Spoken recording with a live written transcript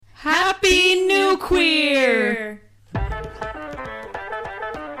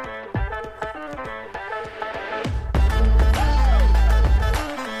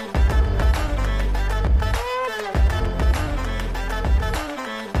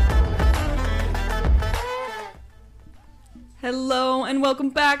Hello and welcome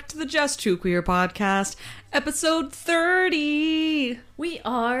back to the Just Too Queer podcast, episode 30. We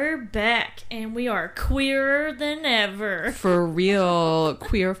are back and we are queerer than ever. For real,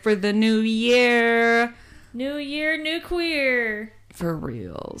 queer for the new year. New year, new queer. For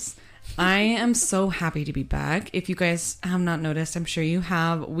reals. I am so happy to be back. If you guys have not noticed, I'm sure you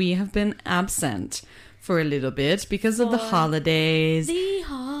have. We have been absent for a little bit because of the holidays. The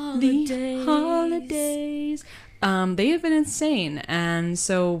holidays. They have been insane, and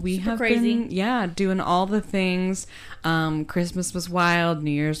so we Super have crazy. been, doing all the things. Christmas was wild,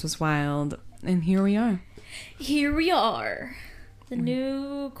 New Year's was wild, and here we are. Here we are. The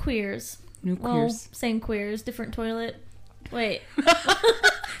new queers. New Well, queers. same queers, different toilet. Wait.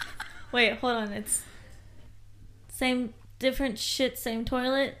 Wait, hold on. It's same, different shit, same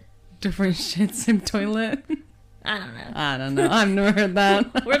toilet? Different shit, same toilet. I don't know. I don't know. I've never heard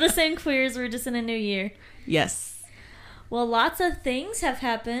that. We're the same queers, we're just in a new year. Yes. Well, lots of things have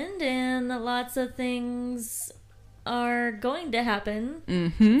happened, and lots of things are going to happen.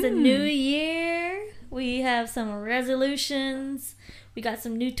 Mm-hmm. It's a new year. We have some resolutions. We got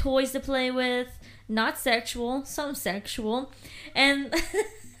some new toys to play with. Not sexual, some sexual. And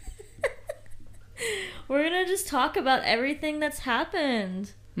we're going to just talk about everything that's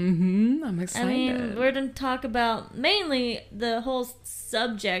happened. Mm-hmm. I'm excited. I mean, we're going to talk about mainly the whole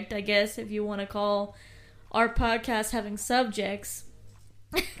subject, I guess, if you want to call our podcast having subjects,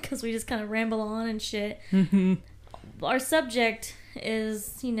 because we just kind of ramble on and shit. Mm-hmm. Our subject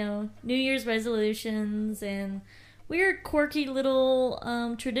is, New Year's resolutions and weird, quirky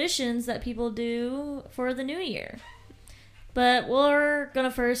little traditions that people do for the new year. But we're going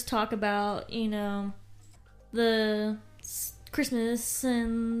to first talk about, the Christmas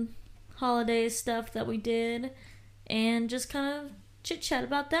and holiday stuff that we did and just kind of chit-chat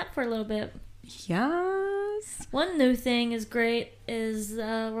about that for a little bit. Yes. One new thing is great is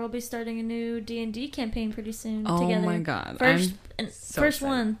we'll be starting a new D&D campaign pretty soon together. Oh my god. First excited.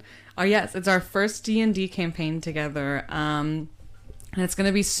 one. Oh yes, it's our first D&D campaign together. And it's going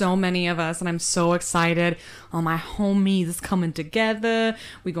to be so many of us, and I'm so excited. All my homies coming together.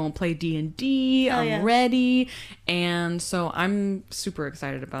 We going to play D&D. Oh, I'm yeah. ready. And so I'm super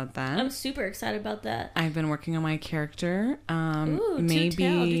excited about that. I'm super excited about that. I've been working on my character. Ooh, Maybe.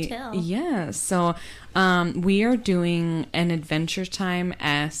 do tell. Yeah. So we are doing an Adventure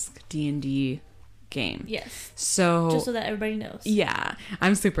Time-esque D&D game. Yes. So Just so that everybody knows. yeah,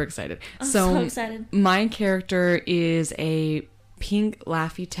 I'm super excited. I'm so excited. My character is a pink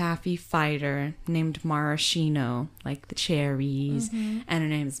Laffy Taffy fighter named Maraschino, like the cherries. Mm-hmm. And her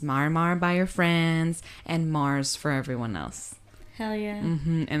name is Mar by her friends and Mars for everyone else. Hell yeah.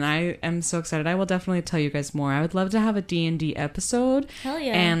 And I am so excited. I will definitely tell you guys more. I would love to have a D&D episode. Hell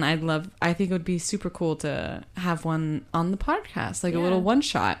yeah. And I think it would be super cool to have one on the podcast, like a Yeah. little one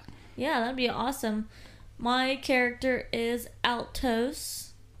shot. Yeah, that'd be awesome. My character is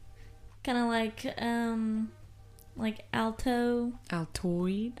Altos. Kind of like Altoid.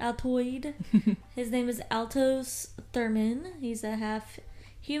 Altoid. His name is Altos Thurman. He's a half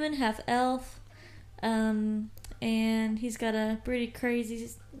human, half elf. And he's got a pretty crazy,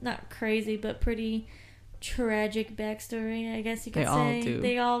 not crazy, but pretty tragic backstory, I guess you could They say. all do.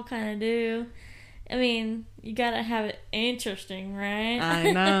 They all kind of do. I mean, you gotta have it interesting, right?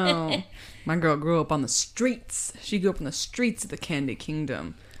 I know. My girl grew up on the streets. She grew up in the streets of the Candy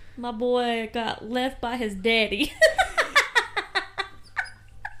Kingdom. My boy got left by his daddy.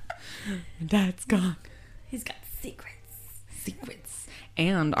 Dad's gone. He's got secrets.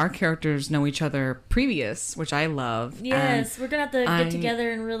 And our characters know each other previous, which I love. Yes, we're gonna have to I- get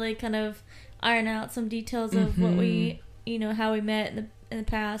together and really kind of iron out some details of what we, how we met in the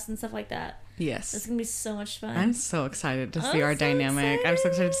past and stuff like that. Yes. It's gonna be so much fun. I'm so excited to see I'm our so dynamic. I'm so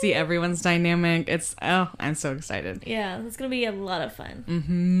excited to see everyone's dynamic. I'm so excited. Yeah, it's gonna be a lot of fun.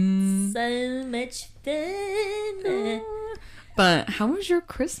 Mm-hmm. So much fun. But how was your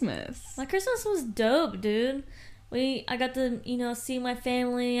Christmas? My Christmas was dope, dude. I got to, see my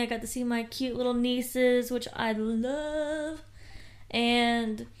family. I got to see my cute little nieces, which I love.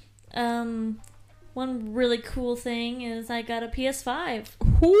 And one really cool thing is I got a PS5.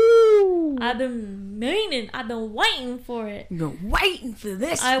 Ooh. I've been waiting for it. You've been waiting for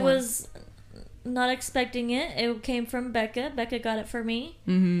this I one. was not expecting it. It came from Becca. Becca got it for me.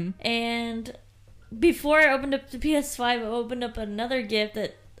 Mm-hmm. And before I opened up the PS5, I opened up another gift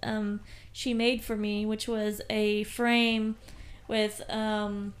that she made for me, which was a frame with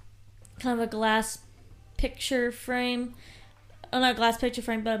kind of a glass picture frame. Oh, not a glass picture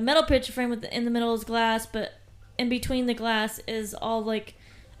frame, but a metal picture frame in the middle is glass, but in between the glass is all like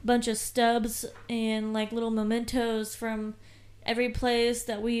a bunch of stubs and like little mementos from every place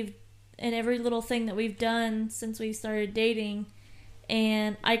that we've and every little thing that we've done since we started dating,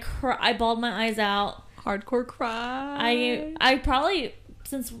 and I bawled my eyes out. Hardcore cry. I probably,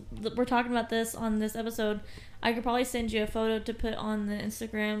 since we're talking about this on this episode, I could probably send you a photo to put on the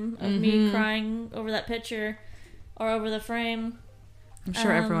Instagram of me crying over that picture or over the frame. I'm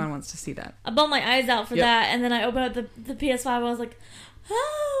sure everyone wants to see that. I bawled my eyes out for that, and then I opened up the PS5 and I was like,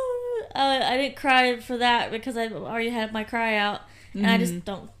 oh. I didn't cry for that because I already had my cry out, and I just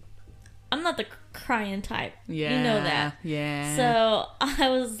don't. I'm not the crying type. Yeah. You know that. Yeah. So I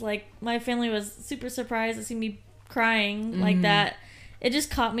was like, my family was super surprised to see me crying like that. It just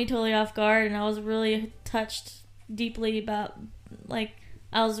caught me totally off guard, and I was really touched deeply about, like,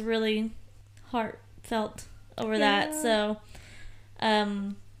 I was really heartfelt over that. So,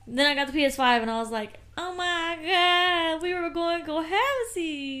 then I got the PS5, and I was like, oh my god, we were going to go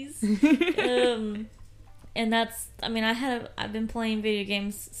halvesies. And that's, I mean, I've been playing video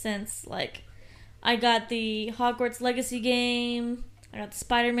games since, like, I got the Hogwarts Legacy game, I got the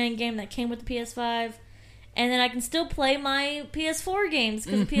Spider-Man game that came with the PS5, and then I can still play my PS4 games,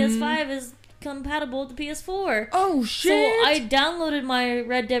 because the PS5 is compatible with the PS4. Oh, shit! So I downloaded my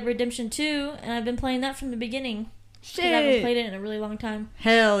Red Dead Redemption 2, and I've been playing that from the beginning. Shit! I haven't played it in a really long time.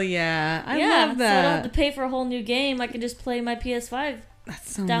 Hell yeah. I love that. So I don't have to pay for a whole new game. I can just play my PS5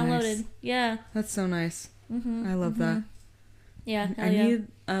 That's so downloaded. nice. Yeah. That's so nice. I love that. Yeah, I need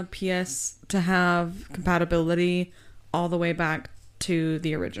a PS to have compatibility all the way back to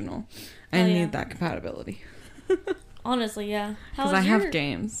the original. I need that compatibility. Honestly, yeah. Because I have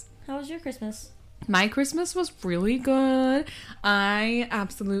games. How was your Christmas? My Christmas was really good. I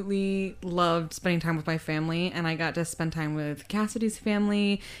absolutely loved spending time with my family, and I got to spend time with Cassidy's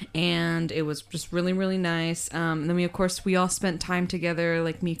family, and it was just really, really nice. Then we all spent time together,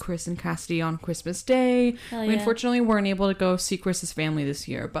 like me, Chris, and Cassidy on Christmas Day. We unfortunately weren't able to go see Chris's family this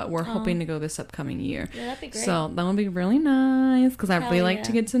year, but we're hoping to go this upcoming year. Yeah, that'd be great. So that would be really nice, because I really like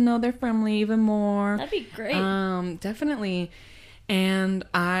to get to know their family even more. That'd be great. Definitely. And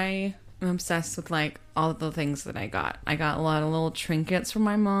I'm obsessed with, like, all of the things that I got. I got a lot of little trinkets from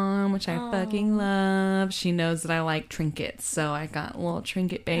my mom, which I fucking love. She knows that I like trinkets, so I got little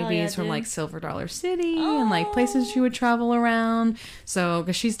trinket babies from, like, Silver Dollar City and, like, places she would travel around. So,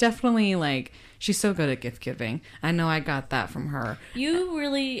 because she's definitely, like, she's so good at gift giving. I know I got that from her. You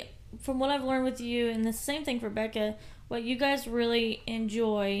really, from what I've learned with you, and the same thing for Becca, what you guys really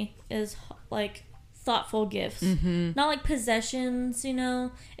enjoy is, like, thoughtful gifts. Not like possessions, you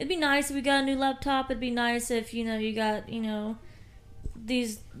know. It'd be nice if we got a new laptop. It'd be nice if, you know, you got, you know,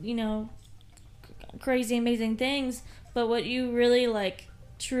 these, you know, crazy amazing things. But what you really, like,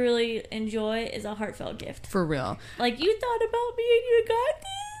 truly enjoy is a heartfelt gift. For real. Like, you thought about me and you got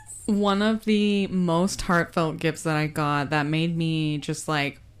this? One of the most heartfelt gifts that I got that made me just,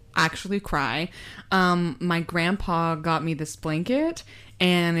 like, actually cry. My grandpa got me this blanket,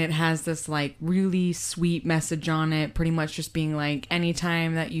 and it has this, like, really sweet message on it, pretty much just being like,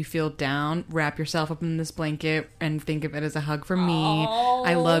 anytime that you feel down, wrap yourself up in this blanket and think of it as a hug from me.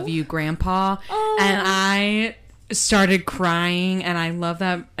 I love you, Grandpa. And I started crying, and I love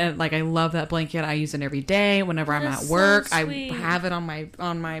that. Like, I love that blanket. I use it every day whenever I'm at work. So I have it on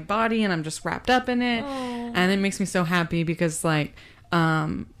my body, and I'm just wrapped up in it. And it makes me so happy because, like,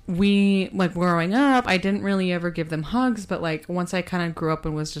 we, like, growing up, I didn't really ever give them hugs, but, like, once I kind of grew up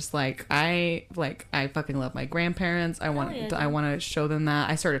and was just like, I fucking love my grandparents. I want to show them that.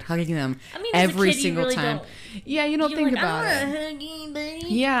 I started hugging them every single time. Yeah, you don't think about it.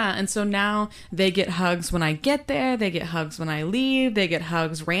 Yeah, and so now they get hugs when I get there. They get hugs when I leave. They get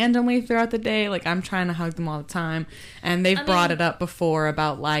hugs randomly throughout the day. Like, I'm trying to hug them all the time, and they've brought it up before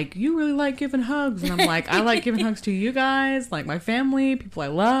about, like, you really like giving hugs, and I'm like, I like giving hugs to you guys, like my family, people I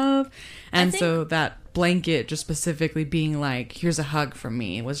love. And so that blanket just specifically being like, here's a hug from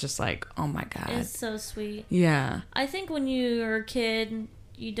me, was just like, oh my god, it's so sweet. Yeah, I think when you're a kid,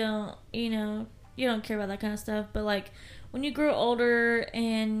 you don't care about that kind of stuff, but, like, when you grow older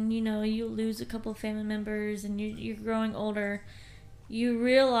and, you know, you lose a couple of family members and you're growing older, you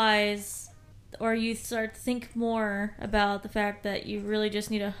realize, or you start to think more about the fact that you really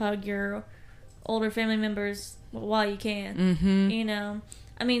just need to hug your older family members while you can. You know,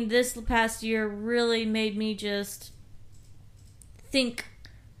 I mean, this past year really made me just think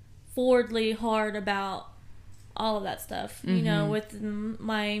forwardly hard about all of that stuff. You know, with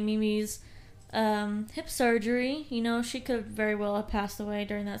my Mimi's hip surgery, you know, she could very well have passed away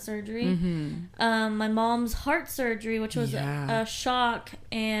during that surgery. My mom's heart surgery, which was a shock,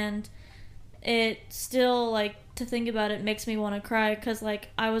 and it still, like, to think about it makes me want to cry, because, like,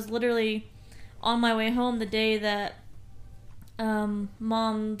 I was literally on my way home the day that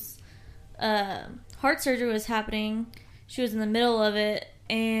mom's heart surgery was happening. She was in the middle of it,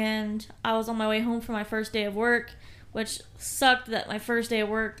 and I was on my way home for my first day of work, which sucked that my first day of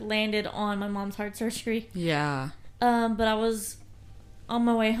work landed on my mom's heart surgery. Yeah. But I was on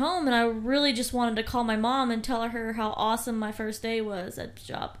my way home, and I really just wanted to call my mom and tell her how awesome my first day was at the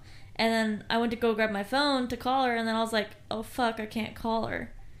job. And then I went to go grab my phone to call her, and then I was like, oh fuck, I can't call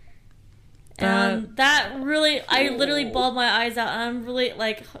her. And that really, I literally bawled my eyes out, and I'm really,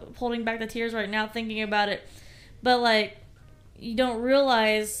 like, holding back the tears right now thinking about it. But, like, you don't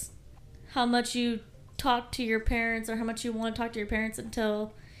realize how much you talk to your parents or how much you want to talk to your parents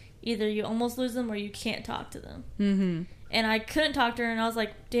until either you almost lose them or you can't talk to them. Mm-hmm. And I couldn't talk to her, and I was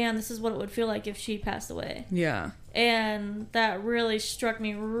like, damn, this is what it would feel like if she passed away. Yeah. And that really struck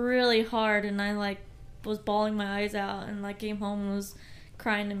me really hard, and I, like, was bawling my eyes out, and, like, came home and was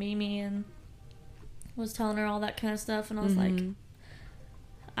crying to Mimi and was telling her all that kind of stuff, and I was like,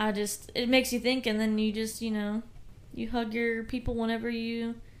 it makes you think, and then you just, you know, you hug your people whenever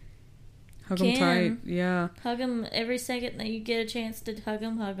you hug them tight. Yeah. Hug them every second that you get a chance to hug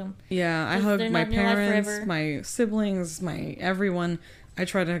them. Yeah, I hug my parents, my siblings, my everyone. I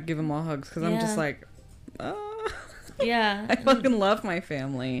try to give them all hugs because I'm just like, yeah. I fucking love my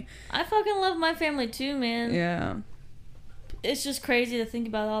family. I fucking love my family too, man. Yeah. It's just crazy to think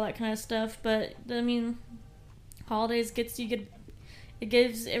about all that kind of stuff, but I mean, holidays it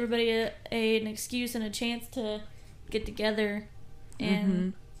gives everybody an excuse and a chance to get together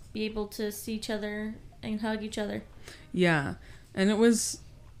and be able to see each other and hug each other. Yeah. And it was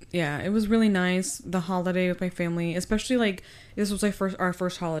really nice, the holiday with my family, especially like this was our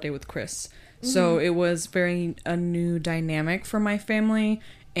first holiday with Chris. So it was a new dynamic for my family,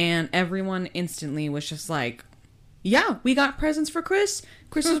 and everyone instantly was just like, yeah, we got presents for Chris.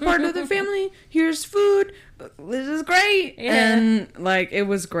 Chris is part of the family. Here's food. This is great. Yeah. And, like, it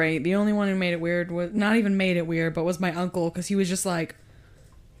was great. The only one who made it weird was my uncle, because he was just like,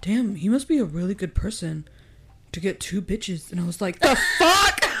 damn, he must be a really good person to get 2 bitches. And I was like, the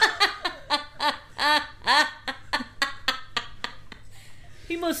fuck?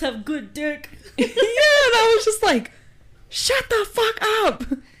 He must have good dick. Yeah, and I was just like, shut the fuck up.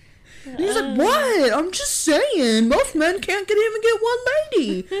 And he's like, what? I'm just saying. Most men can't even get one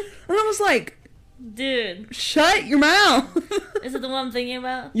lady. And I was like, dude, shut your mouth. Is it the one I'm thinking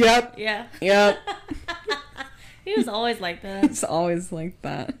about? Yep. Yeah. Yep. He was always like that. It's always like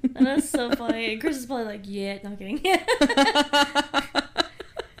that. And that's so funny. Chris is probably like, yeah, no, I'm kidding.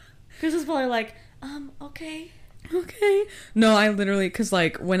 Chris is probably like, okay. Okay. No, I literally, because,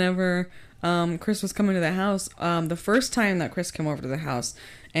 like, whenever Chris was coming to the house, the first time that Chris came over to the house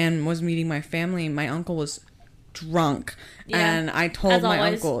and was meeting my family, my uncle was drunk. Yeah, and I told my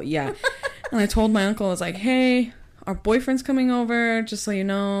uncle, and I told my uncle, I was like, hey, our boyfriend's coming over, just so you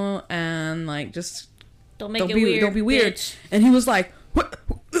know, and, like, just don't be weird. Bitch. And he was like, what?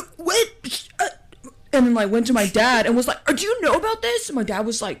 And then, like, went to my dad and was like, do you know about this? And my dad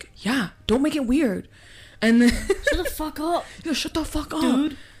was like, yeah, don't make it weird. And then shut the fuck up. Yeah, shut the fuck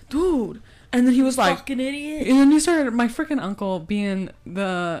up. Dude. And then he was like, fucking idiot. And then he started, my freaking uncle being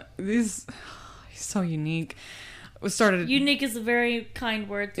he's so unique. Unique is a very kind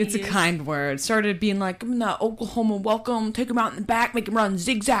word to use. It's a kind word. Started being like, I'm in that Oklahoma welcome, take him out in the back, make him run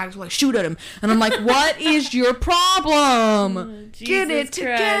zigzags, like shoot at him. And I'm like, what is your problem? Get it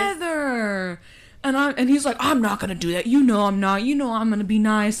together. And he's like, I'm not gonna do that. You know I'm not. You know I'm gonna be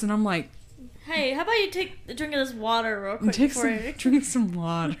nice. And I'm like, hey, how about you take a drink of this water real quick? Drink some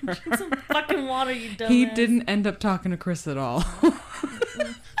water. Drink some fucking water, you dumbass. He didn't end up talking to Chris at all.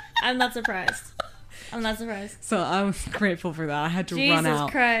 I'm not surprised. So I was grateful for that. I had to run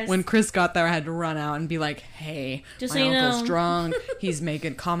out. Christ. When Chris got there, I had to run out and be like, hey, just my uncle's drunk. He's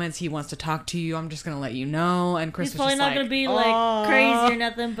making comments. He wants to talk to you. I'm just going to let you know. And Chris was probably not going to be like crazy or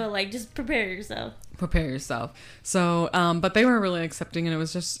nothing, but like just prepare yourself. So, but they were really accepting, and it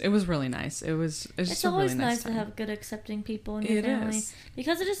was really nice. It's always really nice to have good accepting people in your family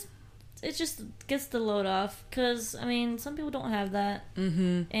because it just gets the load off. Because I mean, some people don't have that,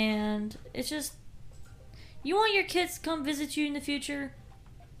 and it's just you want your kids to come visit you in the future.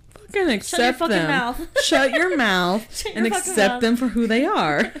 Fucking accept them. Shut your fucking mouth. Shut your mouth and accept them for who they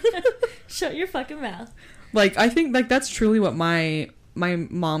are. Shut your fucking mouth. Like, I think like that's truly what my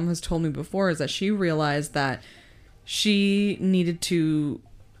mom has told me before, is that she realized that she needed to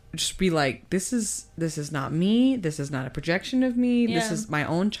just be like, this is not me. This is not a projection of me. Yeah. This is my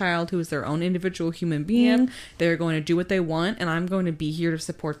own child who is their own individual human being. Yep. They're going to do what they want, and I'm going to be here to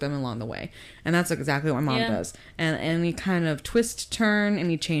support them along the way. And that's exactly what my mom Yeah. does. And any kind of twist, turn,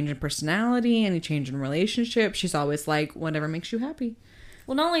 any change in personality, any change in relationship, she's always like, whatever makes you happy.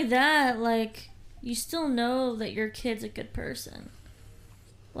 Well, not only that, like, you still know that your kid's a good person.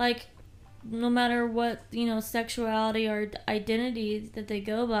 Like, no matter what, you know, sexuality or identity that they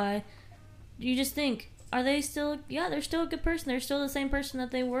go by, you just think, are they still, yeah, they're still a good person. They're still the same person that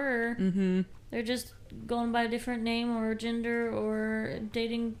they were. Mm-hmm. They're just going by a different name or gender or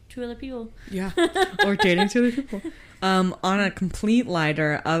dating two other people. Yeah. Or dating two other people. On a complete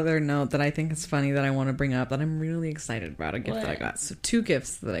lighter, other note that I think is funny that I want to bring up that I'm really excited about, a gift that I What? got. So 2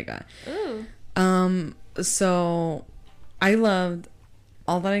 gifts that I got. Ooh. So I loved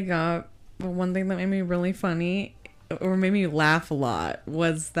all that I got, but one thing that made me really funny or made me laugh a lot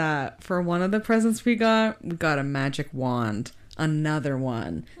was that for one of the presents we got a magic wand. Another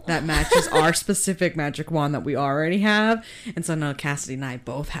one that matches our specific magic wand that we already have. And so now Cassidy and I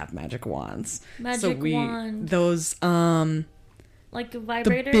both have magic wands. Wand. Those Like a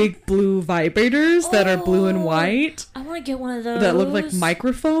vibrator? the big blue vibrators that are blue and Oh, white I want to get one of those. that look like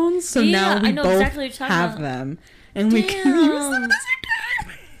microphones. So Yeah, now we I know both exactly what you're talking have about. them. And we can use them at the same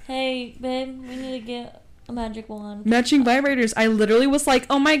time. Hey, babe, we need to get a magic wand. Matching vibrators. I literally was like,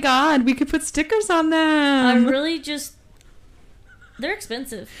 oh my god, we could put stickers on them. I really just... They're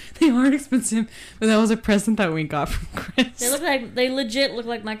expensive. They are expensive, but that was a present that we got from Chris. They legit look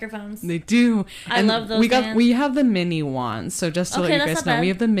like microphones. They do. I love those, man. We have the mini ones, so just to Okay, let you that's guys not know,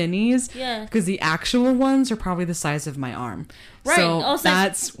 we bad. have the minis. Yeah. Because the actual ones are probably the size of my arm. Right. So Also,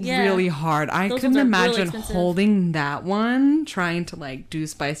 that's yeah. really hard. I Those couldn't ones are really imagine expensive. holding that one, trying to like do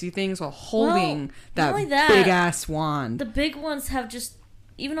spicy things while holding not that only that, big ass wand. The big ones have just...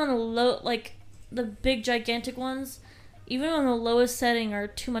 Even on the low... Like, the big, gigantic ones... Even on the lowest setting are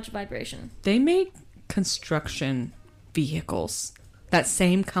too much vibration. They make construction vehicles. That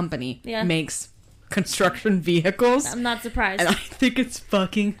same company Yeah. makes construction vehicles. I'm not surprised. And I think it's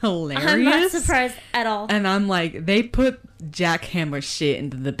fucking hilarious. I'm not surprised at all. And I'm like, they put jackhammer shit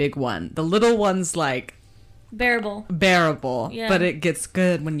into the big one. The little one's like Bearable. bearable, Yeah. but it gets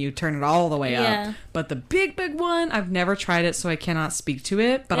good when you turn it all the way Yeah. up. But the big one, I've never tried it, so I cannot speak to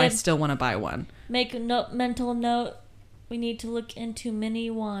it, but I Babe. still want to buy one. Make a mental note. We need to look into mini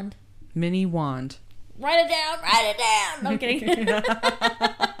wand. Mini wand. Write it down. Write it down. No, I'm kidding.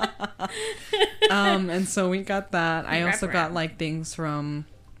 And so we got that. I Wrap also got around. like things from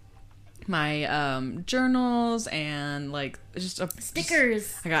my journals and like just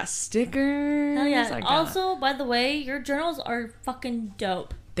Stickers. I got stickers. Hell yeah. I got- Also, by the way, your journals are fucking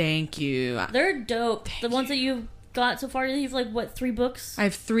dope. thank you. They're dope. The ones that you've got so far, you've like, what, 3 books? I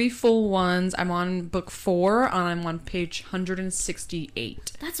have 3 full ones. I'm on book 4 and I'm on page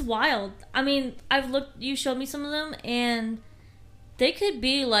 168. That's wild. I mean, I've looked, you showed me some of them, and they could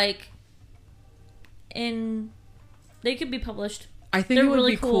be like, they could be published. I think They're it would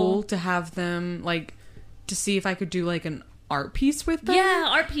really be cool. cool to have them like to see if I could do like an art piece with them. Yeah,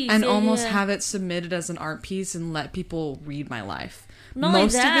 art piece. And yeah, almost yeah. have it submitted as an art piece and let people read my life. Not only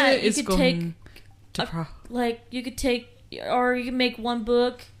Most that, of it you is could going take to like, you could take, or you could make one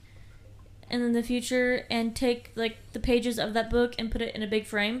book, and in the future, and take like the pages of that book and put it in a big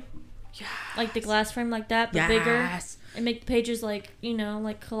frame, like the glass frame, like that, but bigger, Yes. and make the pages like, you know,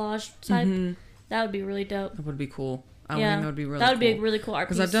 like collage type. Mhm. That would be really dope. That would be cool. I Yeah, think that would be really that would be a cool. really cool art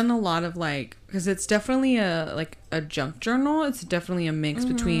piece. Because I've done a lot of like, because it's definitely a junk journal. It's definitely a mix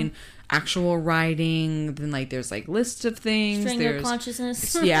Mm-hmm. between actual writing, then like there's like lists of things. String There's of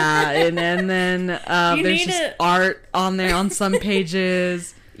consciousness. yeah, and then You there's need just it. art on there on some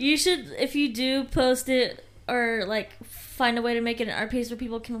pages. You should, if you do post it, or like find a way to make it an art piece where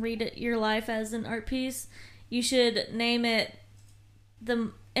people can read it, your life as an art piece, you should name it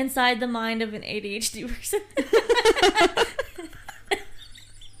the Inside the Mind of an ADHD person.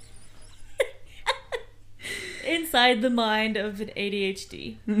 Inside the mind of an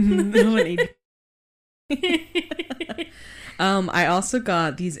ADHD. I also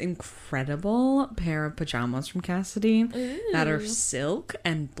got these incredible pair of pajamas from Cassidy that are Ooh. silk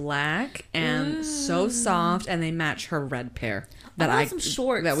and black and so Ooh. soft, and they match her red pair that want some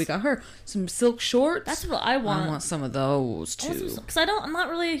shorts. that we got her. Some silk shorts. That's what I want. I want some of those too. Because I'm not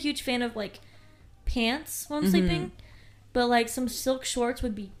really a huge fan of like pants when I'm Mm-hmm. sleeping, but like some silk shorts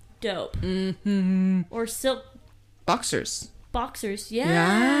would be dope. Mm-hmm. Or silk Boxers. boxers, yeah.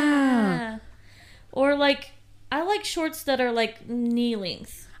 Yeah. Or like, I like shorts that are like knee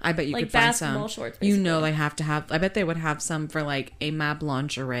length. I bet you like could find basketball some. shorts. You know, basically. they have to have. I bet they would have some for like a MAB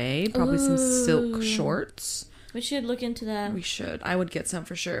lingerie. Probably some silk Ooh. shorts. We should look into that. We should. I would get some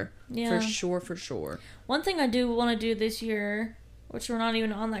for sure. Yeah. For sure. One thing I do want to do this year, which we're not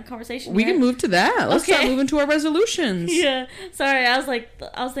even on that conversation We yet. can move to that. Let's Okay. start moving to our resolutions. Yeah. Sorry, I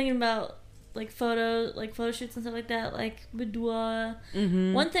was thinking about like photo shoots and stuff like that, like boudoir.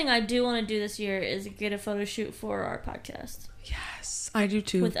 Mm-hmm. One thing I do want to do this year is get a photo shoot for our podcast Yes, I do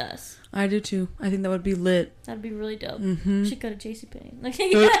too. with us. I do too. I think that would be lit. That'd be really dope. Mm-hmm. We should go to JCPenney. Like,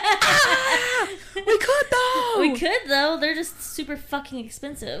 We could though. we could though. They're just super fucking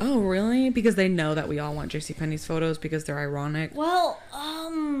expensive. Oh really? Because they know that we all want JCPenney's photos because they're ironic. Well,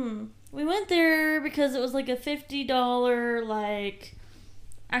 we went there because it was like a $50 like.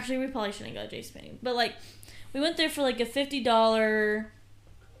 Actually, we probably shouldn't go to JCPenney, but like, we went there for like a $50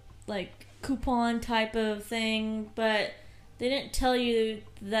 like coupon type of thing, but they didn't tell you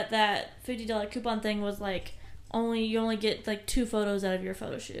that $50 coupon thing was like you only get like 2 photos out of your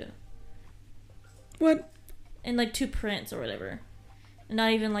photo shoot. What? And like 2 prints or whatever. And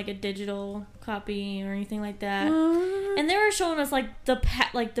not even like a digital copy or anything like that. What? And they were showing us like the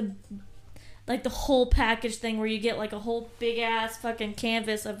whole package thing where you get like a whole big ass fucking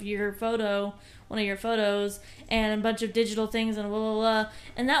canvas of your photo, one of your photos, and a bunch of digital things and blah blah blah.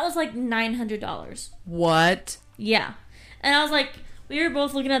 And that was like $900. What? Yeah. And I was like, we were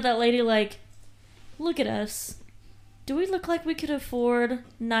both looking at that lady like, look at us. Do we look like we could afford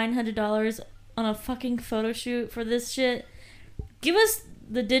 $900 on a fucking photo shoot for this shit? Give us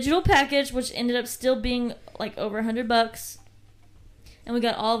the digital package, which ended up still being like over $100, and we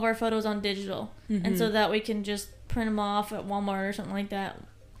got all of our photos on digital, and so that we can just print them off at Walmart or something like that.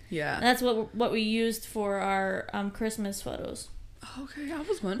 Yeah. And that's what we used for our Christmas photos. Okay, I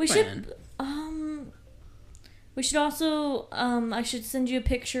was wondering. We should also I should send you a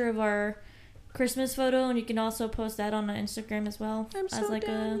picture of our Christmas photo, and you can also post that on Instagram as well. I'm so as like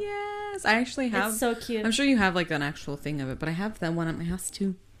down. Yes, I actually have. It's so cute. I'm sure you have like an actual thing of it, but I have that one at my house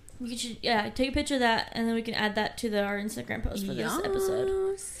too. You should take a picture of that, and then we can add that to our Instagram post for this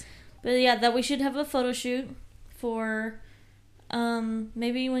episode. But yeah, that we should have a photo shoot for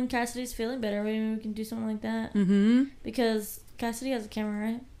maybe when Cassidy's feeling better, maybe we can do something like that. Mm-hmm. Because Cassidy has a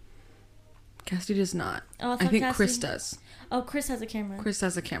camera, right? Cassidy does not. Oh, I think Chris does. Oh, Chris has a camera. Chris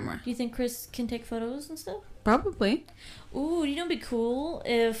has a camera. Do you think Chris can take photos and stuff? Probably. Ooh, you know, it'd be cool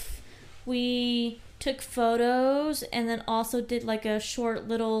if we took photos and then also did like a short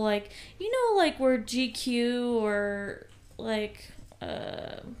little like, you know, like where GQ or like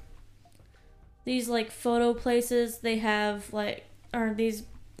these like photo places they have like, or these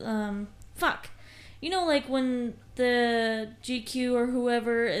you know, like when the GQ or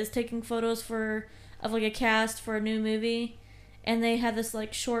whoever is taking photos of like a cast for a new movie, and they have this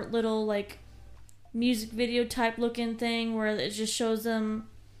like short little like music video type looking thing where it just shows them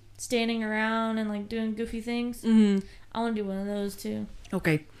standing around and like doing goofy things. Mm-hmm. I want to do one of those too.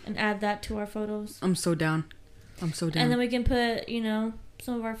 Okay. And add that to our photos. I'm so down. I'm so down. And then we can put, you know,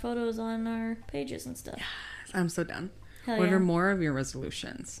 some of our photos on our pages and stuff. Yes, I'm so down. Hell What yeah. are more of your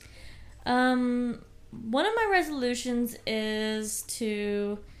resolutions? One of my resolutions is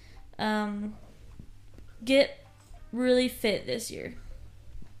to get really fit this year,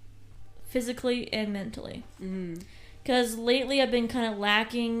 physically and mentally. Because lately I've been kind of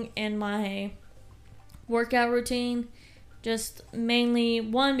lacking in my workout routine, just mainly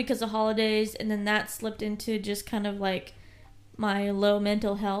one because of holidays, and then that slipped into just kind of like my low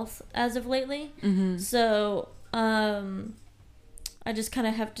mental health as of lately. Mm-hmm. So I just kind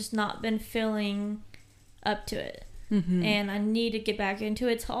of have just not been feeling up to it. Mm-hmm. And I need to get back into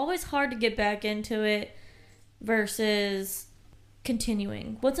it. It's always hard to get back into it versus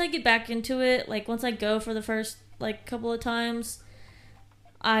continuing. Once I get back into it, like once I go for the first like couple of times,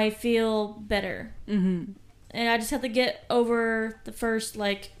 I feel better. Mm-hmm. And I just have to get over the first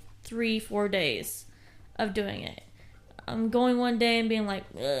like 3-4 days of doing it. I'm going one day and being like,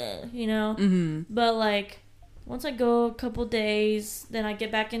 ugh, you know? Mm-hmm. But like once I go a couple days, then I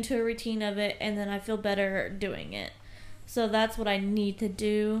get back into a routine of it, and then I feel better doing it. So that's what I need to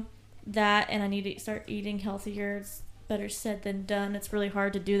do. That, and I need to start eating healthier. It's better said than done. It's really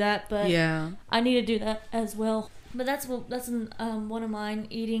hard to do that, but yeah, I need to do that as well. But that's one of mine: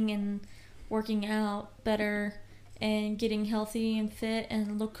 eating and working out better, and getting healthy and fit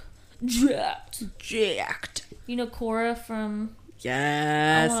and look jacked. You know Cora from.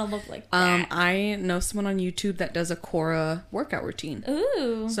 Yes. I want to look like that. I know someone on YouTube that does a Cora workout routine.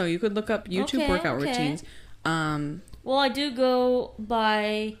 Ooh. So you could look up YouTube workout routines. Well, I do go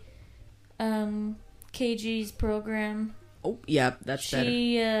by KG's program Oh, yeah, that's better.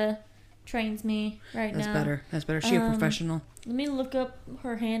 She trains me right That's now. better. That's better. She a professional. Let me look up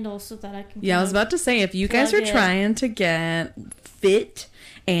her handle so that I can. Yeah, I was about to say, if you guys are plug it. trying to get fit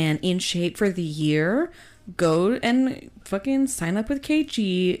and in shape for the year, go and fucking sign up with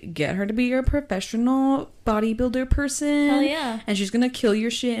KG. Get her to be your professional bodybuilder person. Hell yeah. And she's gonna kill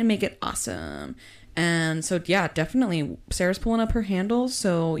your shit and make it awesome. And so, yeah, definitely. Sarah's pulling up her handles,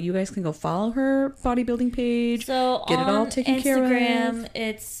 so you guys can go follow her bodybuilding page. So get it all taken care of. Instagram,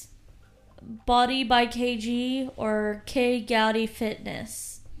 it's Body by KG or K Gowdy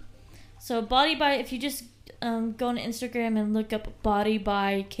Fitness. So if you just go on Instagram and look up Body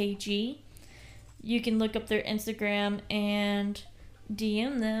by KG, you can look up their Instagram and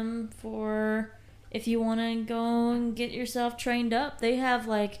DM them for if you want to go and get yourself trained up. They have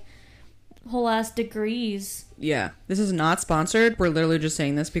like whole ass degrees. Yeah, this is not sponsored. We're literally just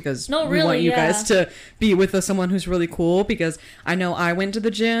saying this because we really, want you guys to be with someone who's really cool, because I know I went to the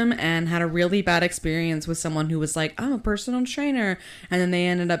gym and had a really bad experience with someone who was like, I'm a personal trainer, and then they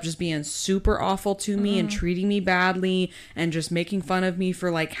ended up just being super awful to me and treating me badly and just making fun of me for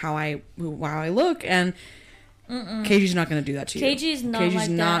like how I look. And KG's not going to do that to you. KG's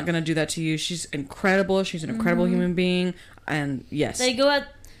not going to do that to you. She's incredible. She's an incredible human being. And yes,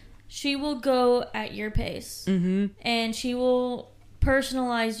 she will go at your pace. And she will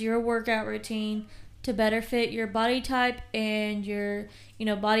personalize your workout routine to better fit your body type and your,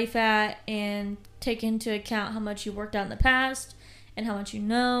 body fat, and take into account how much you worked out in the past and how much you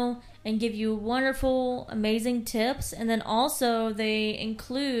know, and give you wonderful, amazing tips. And then also they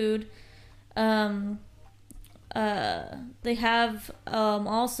include, they have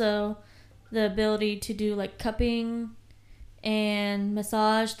also the ability to do like cupping and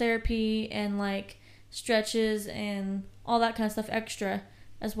massage therapy and like stretches and all that kind of stuff extra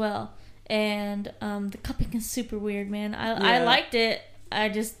as well. And the cupping is super weird, man. I liked it. I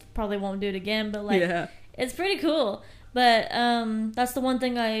just probably won't do it again, but like it's pretty cool. But that's the one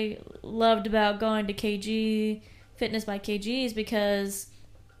thing I loved about going to KG Fitness by KG is because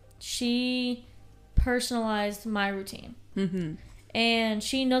she personalized my routine. And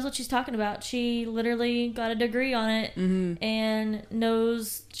she knows what she's talking about. She literally got a degree on it and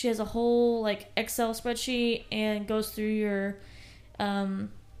knows. She has a whole like Excel spreadsheet and goes through your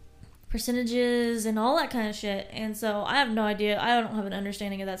percentages and all that kind of shit. And so I have no idea. I don't have an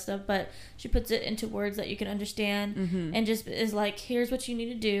understanding of that stuff, but she puts it into words that you can understand and just is like, here's what you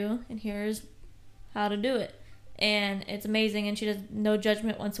need to do and here's how to do it. And it's amazing. And she does no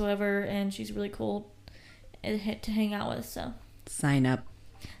judgment whatsoever. And she's really cool to hang out with. So sign up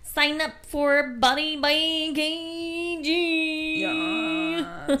for Body by KG.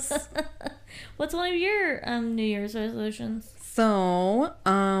 Yes. What's one of your New Year's resolutions? So,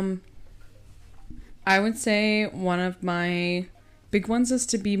 I would say one of my big ones is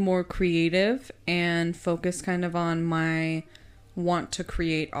to be more creative and focus kind of on my want to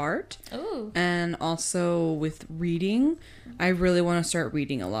create art. Ooh. And also with reading, I really want to start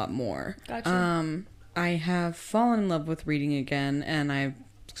reading a lot more. Gotcha. I have fallen in love with reading again, and I've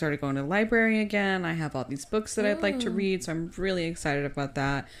started going to the library again. I have all these books that I'd like to read, so I'm really excited about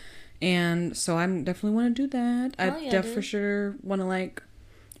that. And so I definitely want to do that. For sure want to like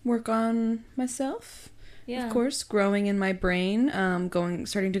work on myself. Yeah. Of course, growing in my brain,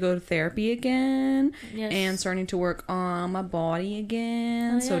 starting to go to therapy again, and starting to work on my body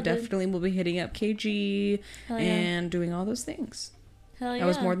again. So definitely we'll be hitting up KG and doing all those things. Hell yeah. That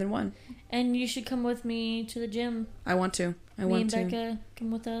was more than one. And you should come with me to the gym. I want to. Me and Becca,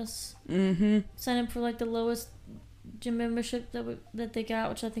 come with us. Sign up for like the lowest gym membership that they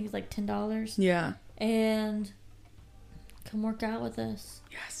got, which I think is like $10. Yeah. And come work out with us.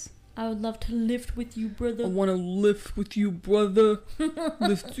 Yes. I would love to lift with you, brother. I want to lift with you, brother.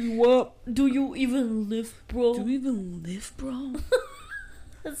 Lift you up. Do you even lift, bro? Do you even lift, bro?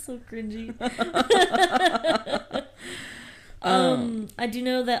 That's so cringy. I do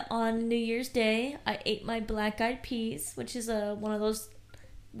know that on New Year's Day, I ate my black-eyed peas, which is one of those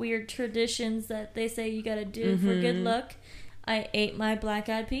weird traditions that they say you gotta do for good luck. I ate my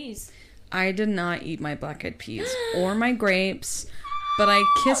black-eyed peas. I did not eat my black-eyed peas or my grapes, but I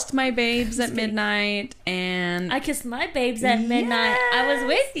kissed my babes at midnight, and... I kissed my babes at midnight. I was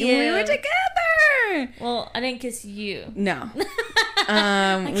with you. We were together. Well, I didn't kiss you. No.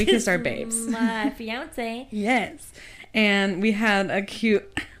 We kissed our babes. My fiance. Yes. And we had a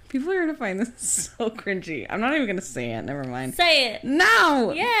cute... People are going to find this so cringy. I'm not even going to say it. Never mind. Say it.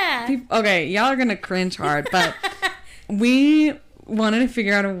 No! Yeah. Okay, y'all are going to cringe hard, but we wanted to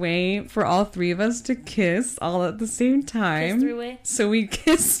figure out a way for all three of us to kiss all at the same time. Kiss 3-way? So we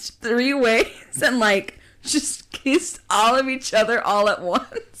kissed 3 ways and, like, just kissed all of each other all at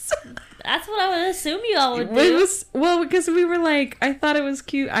once. That's what I would assume you all would do. It was, well, because we were like, I thought it was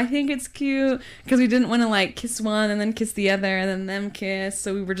cute. I think it's cute because we didn't want to like kiss one and then kiss the other and then them kiss.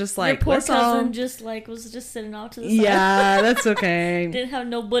 So we were just like, your poor let's cousin all... just like was just sitting off to the side. Yeah, that's okay. Didn't have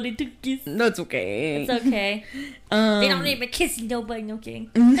nobody to kiss. No, it's okay. It's okay. They don't even kiss nobody. No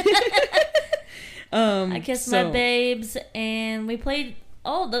kidding. I kissed my babes and we played.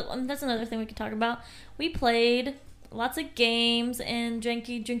 That's another thing we could talk about. We played lots of games and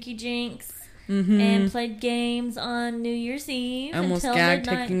drinky jinks and played games on New Year's Eve. I almost until gagged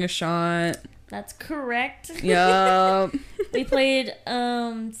midnight. taking a shot. That's correct. Yup. We played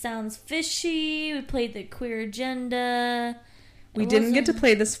Sounds Fishy. We played the Queer Agenda. We didn't get to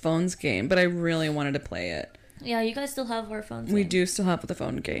play this phones game, but I really wanted to play it. Yeah, you guys still have our phones. We do still have the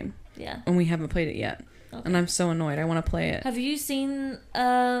phone game. Yeah. And we haven't played it yet. Okay. And I'm so annoyed. I want to play it. Have you seen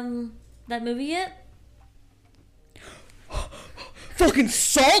that movie yet? Fucking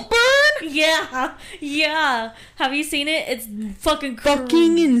Saltburn? Yeah. Have you seen it? It's fucking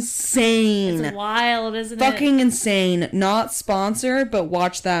insane. It's wild, isn't it? Fucking insane. Not sponsored, but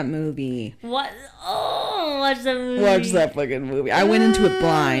watch that movie. What? Oh, watch that movie. Watch that fucking movie. I went into it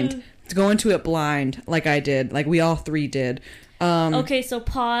blind. To go into it blind, like I did, like we all three did. Okay, so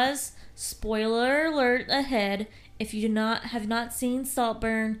pause. Spoiler alert ahead. If you have not seen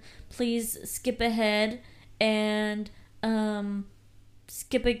Saltburn, please skip ahead and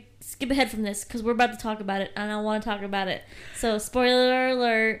skip ahead from this because we're about to talk about it and I want to talk about it. So spoiler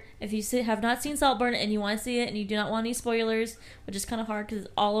alert, if you have not seen Saltburn and you want to see it and you do not want any spoilers, which is kind of hard because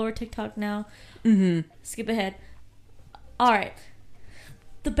it's all over TikTok now, skip ahead. Alright.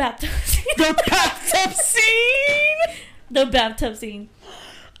 The bathtub scene. The bathtub scene. The bathtub scene.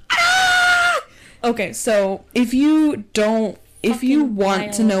 Ah! Okay, so if you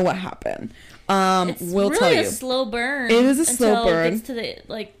want to know what happened, we'll really tell you. It's a slow burn. It is a slow burn. It gets to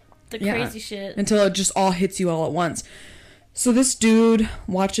the crazy shit. Until it just all hits you all at once. So this dude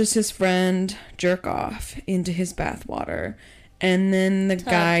watches his friend jerk off into his bathwater. And then the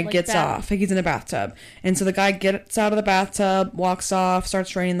guy gets off. Like he's in a bathtub. And so the guy gets out of the bathtub, walks off,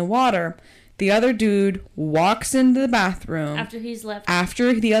 starts draining the water. The other dude walks into the bathroom. After he's left.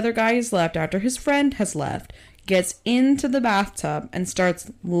 After the other guy has left. After his friend has left. Gets into the bathtub and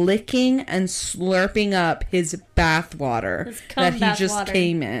starts licking and slurping up his bathwater that he just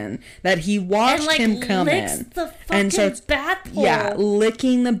came in. That he watched him come in. The and starts bath hole. Yeah,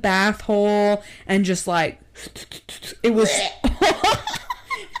 licking the bath hole and just like it was.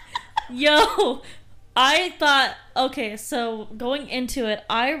 Yo, I thought, okay, so going into it,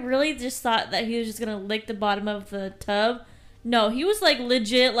 I really just thought that he was just gonna lick the bottom of the tub. No, he was like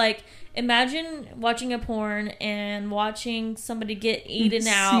legit, like, imagine watching a porn and watching somebody get eaten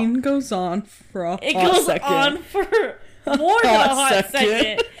out. The scene goes on for a hot second. It goes on for more than a hot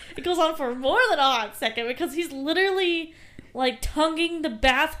second. It goes on for more than a hot second because he's literally like tonguing the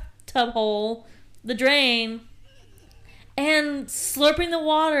bathtub hole, the drain, and slurping the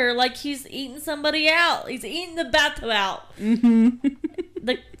water like he's eating somebody out. He's eating the bathtub out. Mm-hmm.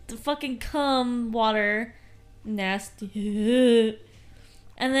 the fucking cum water. Nasty.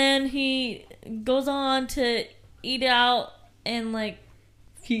 And then he goes on to eat out and like...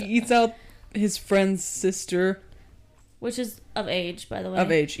 He eats out his friend's sister. Which is of age, by the way.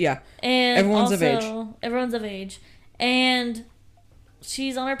 Of age, yeah. And everyone's also, of age. Everyone's of age. And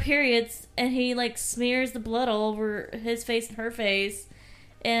she's on her periods and he like smears the blood all over his face and her face.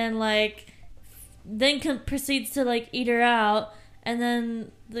 And like... Then proceeds to like eat her out. And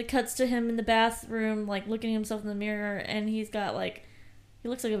then the cuts to him in the bathroom, like looking at himself in the mirror, and he's got like, he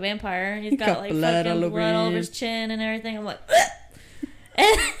looks like a vampire. He's got like blood fucking blood all over his chin and everything. I'm like,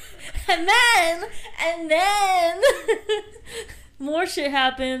 and then more shit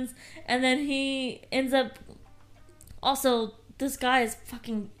happens, and then he ends up. Also, this guy is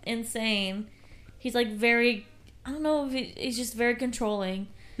fucking insane. He's like very, I don't know if he's just very controlling.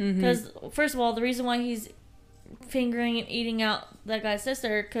 Because first of all, the reason why he's fingering and eating out that guy's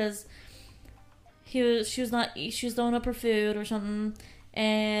sister because she was throwing up her food or something,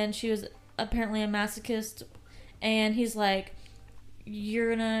 and she was apparently a masochist, and he's like,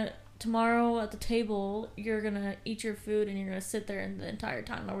 tomorrow at the table you're gonna eat your food and you're gonna sit there the entire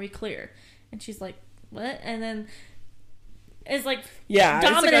time while we clear. And she's like, what? And then it's like, yeah,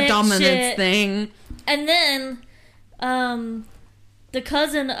 it's like a dominance shit. thing. And then the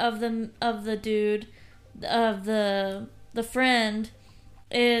cousin of the dude, of the friend,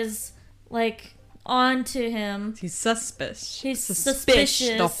 is like on to him. He's suspicious. He's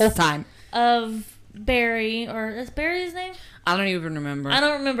suspicious the whole time of Barry, or is Barry his name? I don't even remember. I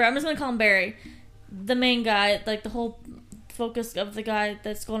don't remember. I'm just gonna call him Barry. the main guy, like the whole focus of the guy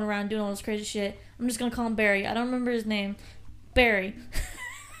that's going around doing all this crazy shit. I'm just gonna call him Barry. I don't remember his name. Barry.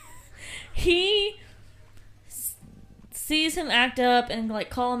 He sees him act up and like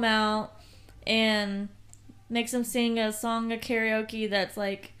call him out and makes him sing a song of karaoke that's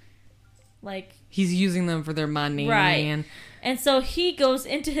like he's using them for their money, right? And so he goes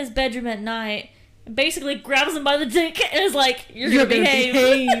into his bedroom at night and basically grabs him by the dick and is like, "You're gonna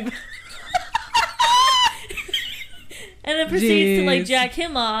behave." And then proceeds to like jack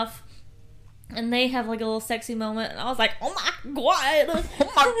him off, and they have like a little sexy moment. And I was like, "Oh my god!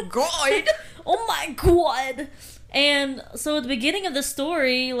 Oh my god! Oh my god!" And so at the beginning of the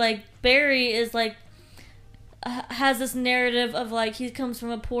story, like Barry is like has this narrative of like he comes from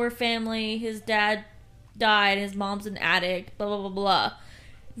a poor family, his dad died, his mom's an addict, blah blah blah blah.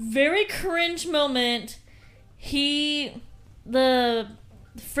 Very cringe moment. The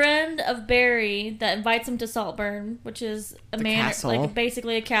friend of Barry that invites him to Saltburn, which is like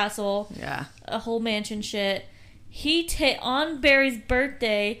basically a castle, a whole mansion shit. He on Barry's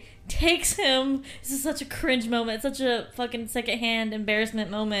birthday takes him. This is such a cringe moment, such a fucking secondhand embarrassment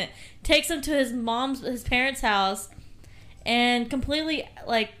moment. Takes him to his parents' house, and completely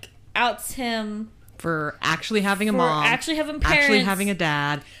like outs him for actually having a mom, actually having parents, actually having a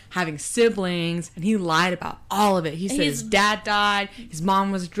dad, having siblings, and he lied about all of it. He said his dad died, his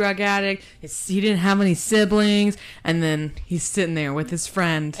mom was a drug addict, he didn't have any siblings, and then he's sitting there with his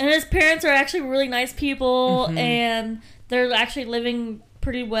friend. And his parents are actually really nice people, and they're actually living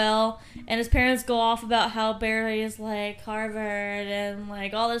pretty well. And his parents go off about how Barry is like Harvard and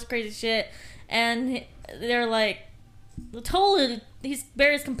like all this crazy shit, and they're like totally.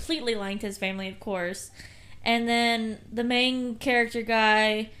 Barry's completely lying to his family, of course. And then the main character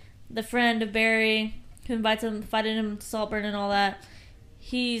guy, the friend of Barry, who invited him to Saltburn and all that,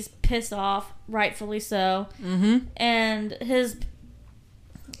 he's pissed off, rightfully so. And his,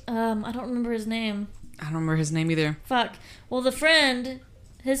 I don't remember his name. I don't remember his name either. Fuck. Well, the friend,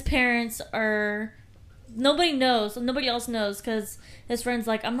 his parents are... Nobody knows. Nobody else knows, because his friend's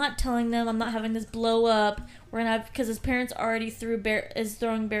like, I'm not telling them. I'm not having this blow up. We're gonna have... Because his parents already is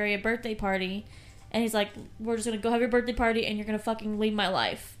throwing Barry a birthday party. And he's like, we're just gonna go have your birthday party, and you're gonna fucking leave my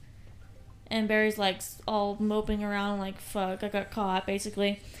life. And Barry's like all moping around like, fuck, I got caught,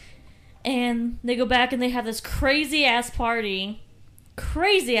 basically. And they go back and they have this crazy ass party.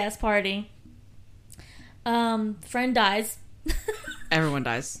 Friend dies. Everyone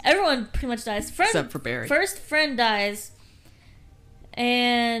dies. Everyone pretty much dies. Except for Barry. First friend dies.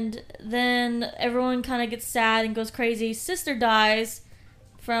 And then everyone kind of gets sad and goes crazy. Sister dies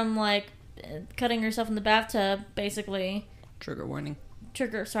from like cutting herself in the bathtub, basically. Trigger warning.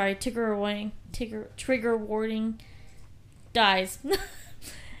 Trigger warning. Dies.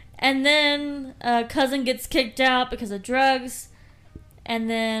 And then cousin gets kicked out because of drugs. And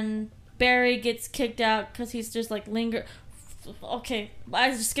then Barry gets kicked out because he's just like Okay,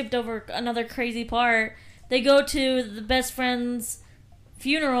 I just skipped over another crazy part. They go to the best friend's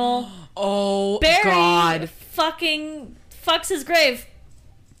funeral. Oh, Barry God. fucking fucks his grave.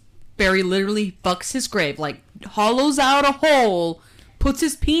 Barry literally fucks his grave. Like, hollows out a hole, puts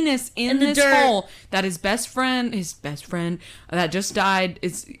his penis in this dirt. hole that his best friend that just died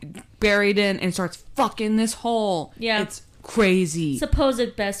is buried in, and starts fucking this hole. Yeah. It's crazy.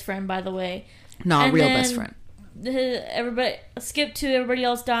 Supposed best friend, by the way. Not real best friend. Everybody skip to everybody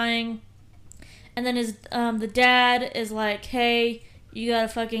else dying, and then the dad is like, "Hey, you gotta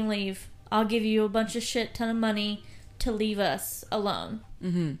fucking leave. I'll give you a bunch of ton of money to leave us alone.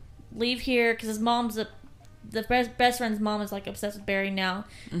 Leave here," because his mom's the best friend's mom is like obsessed with Barry now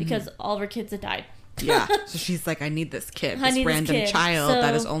because all of her kids have died. Yeah, so she's like, I need this random child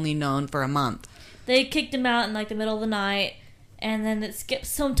that is only known for a month. They kicked him out in like the middle of the night, and then it skips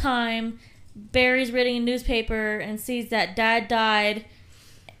some time. Barry's reading a newspaper and sees that dad died,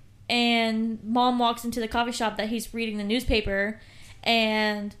 and mom walks into the coffee shop that he's reading the newspaper,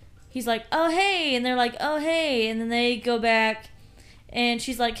 and he's like, oh hey, and they're like, oh hey, and then they go back, and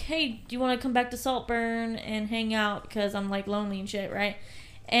she's like, hey, do you want to come back to Saltburn and hang out, because I'm like lonely and shit, right?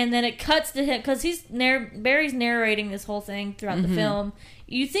 And then it cuts to him, because Barry's narrating this whole thing throughout the film.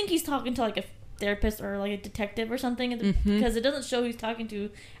 You think he's talking to like a therapist or like a detective or something, because it doesn't show who he's talking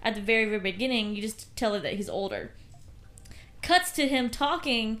to at the very, very beginning. You just tell it that he's older. Cuts to him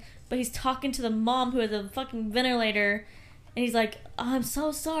talking, but he's talking to the mom who has a fucking ventilator, and he's like, oh, I'm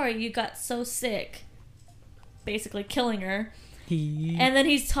so sorry you got so sick, basically killing her. And then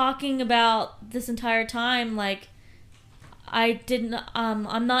he's talking about this entire time, like,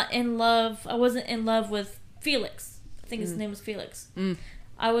 I'm not in love. I wasn't in love with Felix. I think his name was Felix.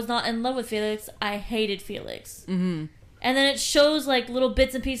 I was not in love with Felix. I hated Felix. Mm-hmm. And then it shows like little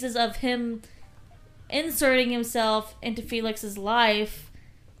bits and pieces of him inserting himself into Felix's life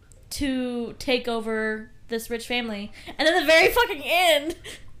to take over this rich family. And then the very fucking end,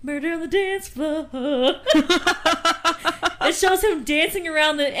 murder on the dance floor. It shows him dancing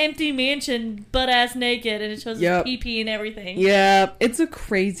around the empty mansion, butt ass naked, and it shows his pee-pee and everything. Yeah, it's a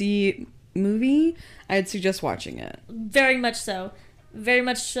crazy movie. I'd suggest watching it. Very much so. Very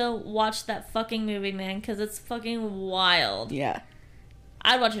much so. Watch that fucking movie, man, because it's fucking wild. Yeah.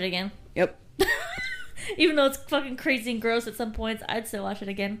 I'd watch it again. Yep. Even though it's fucking crazy and gross at some points, I'd still watch it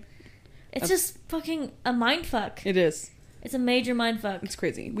again. It's just fucking a mindfuck. It is. It's a major mindfuck. It's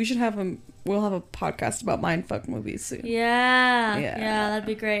crazy. We should have we'll have a podcast about mindfuck movies soon. Yeah. Yeah, that'd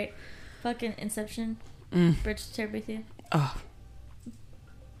be great. Fucking Inception. Bridge to Terabithia. Oh.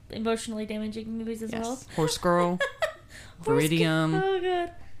 Emotionally damaging movies as well. Horse Girl. Viridium. Oh,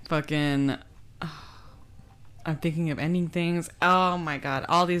 God. Fucking... I'm thinking of ending things. Oh, my God.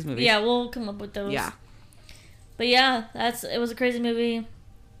 All these movies. Yeah, we'll come up with those. Yeah. But yeah, it was a crazy movie.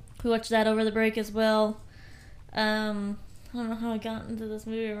 We watched that over the break as well. I don't know how I got into this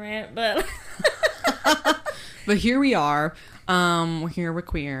movie rant, but... But here we are. We're here, we're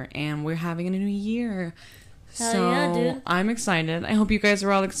queer, and we're having a new year. Hell so yeah, dude. I'm excited. I hope you guys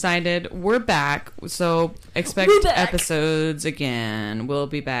are all excited. We're back, so expect episodes again. We'll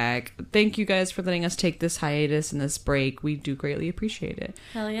be back. Thank you guys for letting us take this hiatus and this break. We do greatly appreciate it.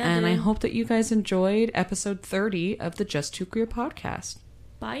 Hell yeah, and dude. I hope that you guys enjoyed episode 30 of the Just Too Queer podcast.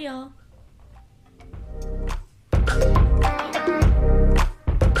 Bye, y'all.